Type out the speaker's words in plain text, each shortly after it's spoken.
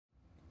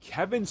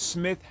Kevin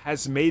Smith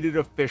has made it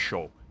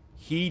official.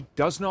 He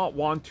does not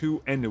want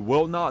to and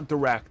will not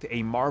direct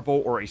a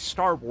Marvel or a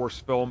Star Wars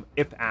film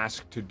if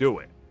asked to do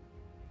it.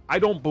 I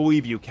don't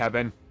believe you,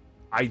 Kevin.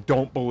 I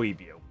don't believe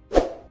you.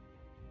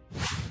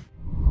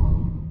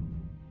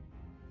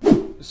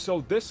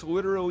 So this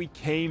literally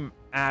came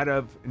out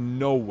of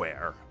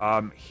nowhere.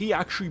 He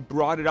actually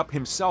brought it up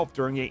himself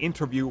during an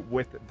interview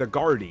with The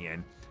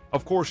Guardian.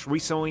 Of course,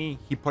 recently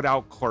he put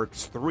out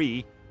Clerks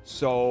 3,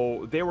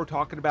 so they were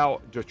talking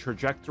about the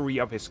trajectory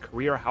of his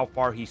career, how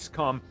far he's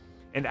come,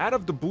 and out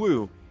of the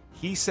blue,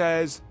 he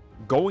says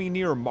going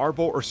near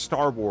Marvel or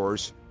Star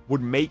Wars would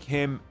make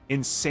him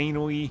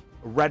insanely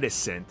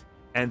reticent,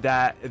 and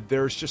that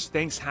there's just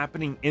things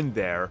happening in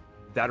there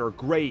that are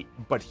great,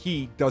 but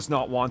he does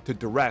not want to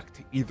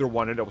direct either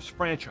one of those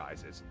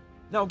franchises.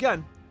 Now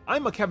again,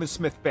 I'm a Kevin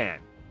Smith fan,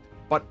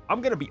 but I'm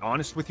going to be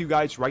honest with you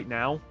guys right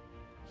now.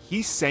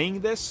 He's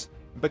saying this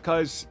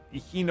because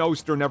he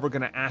knows they're never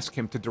going to ask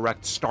him to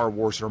direct Star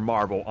Wars or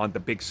Marvel on the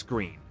big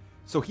screen.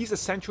 So he's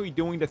essentially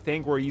doing the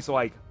thing where he's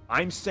like,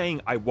 I'm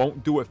saying I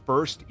won't do it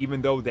first,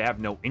 even though they have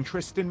no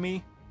interest in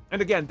me.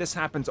 And again, this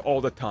happens all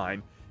the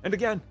time. And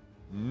again,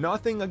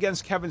 nothing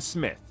against Kevin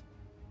Smith.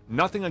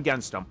 Nothing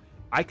against him.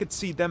 I could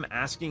see them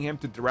asking him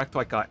to direct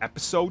like an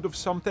episode of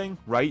something,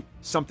 right?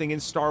 Something in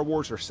Star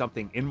Wars or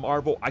something in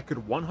Marvel. I could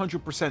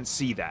 100%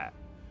 see that.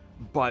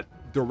 But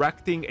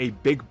directing a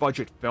big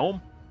budget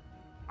film,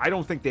 I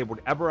don't think they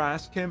would ever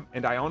ask him.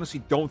 And I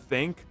honestly don't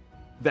think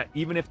that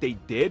even if they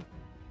did,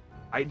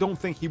 I don't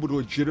think he would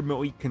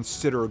legitimately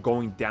consider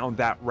going down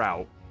that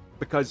route,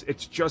 because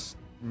it's just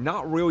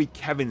not really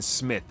Kevin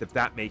Smith, if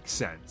that makes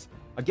sense.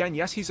 Again,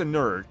 yes, he's a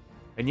nerd.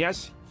 And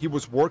yes, he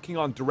was working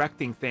on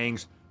directing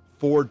things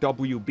for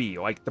WB,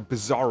 like the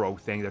Bizarro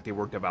thing that they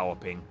were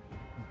developing.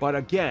 But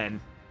again,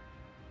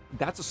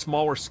 that's a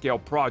smaller scale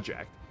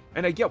project.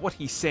 And I get what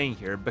he's saying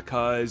here,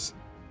 because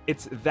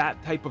it's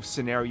that type of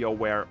scenario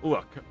where,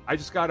 look, I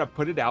just gotta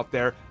put it out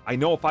there. I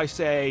know if I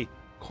say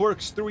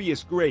Clerks 3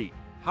 is great,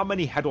 how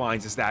many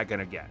headlines is that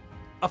gonna get?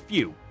 A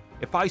few.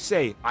 If I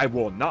say I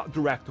will not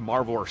direct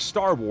Marvel or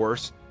Star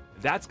Wars,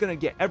 that's gonna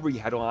get every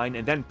headline,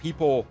 and then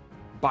people,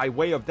 by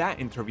way of that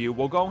interview,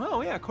 will go,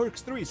 oh yeah,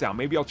 Clerks 3 is out,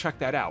 maybe I'll check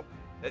that out.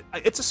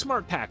 It's a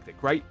smart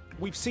tactic, right?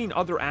 We've seen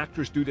other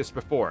actors do this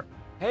before.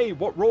 Hey,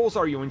 what roles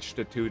are you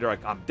interested to? They're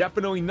like, I'm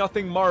definitely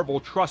nothing Marvel,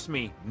 trust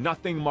me,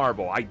 nothing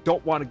Marvel. I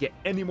don't want to get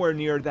anywhere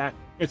near that.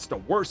 It's the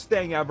worst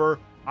thing ever.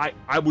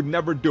 I would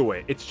never do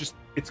it.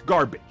 It's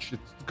garbage.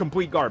 It's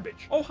complete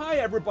garbage. Oh, hi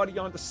everybody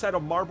on the set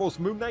of Marvel's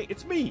Moon Knight.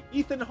 It's me,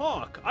 Ethan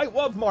Hawke. I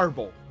love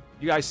Marvel.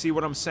 You guys see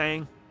what I'm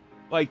saying?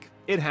 Like,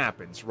 it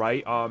happens,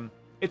 right?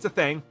 It's a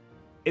thing.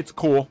 It's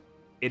cool.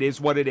 It is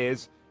what it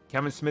is.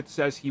 Kevin Smith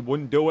says he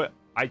wouldn't do it.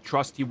 I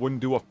trust he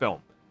wouldn't do a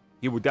film.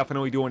 He would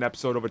definitely do an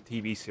episode of a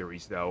TV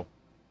series, though,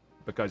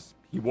 because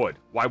he would.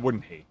 Why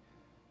wouldn't he?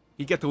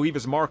 He'd get to leave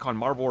his mark on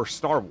Marvel or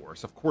Star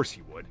Wars. Of course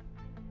he would.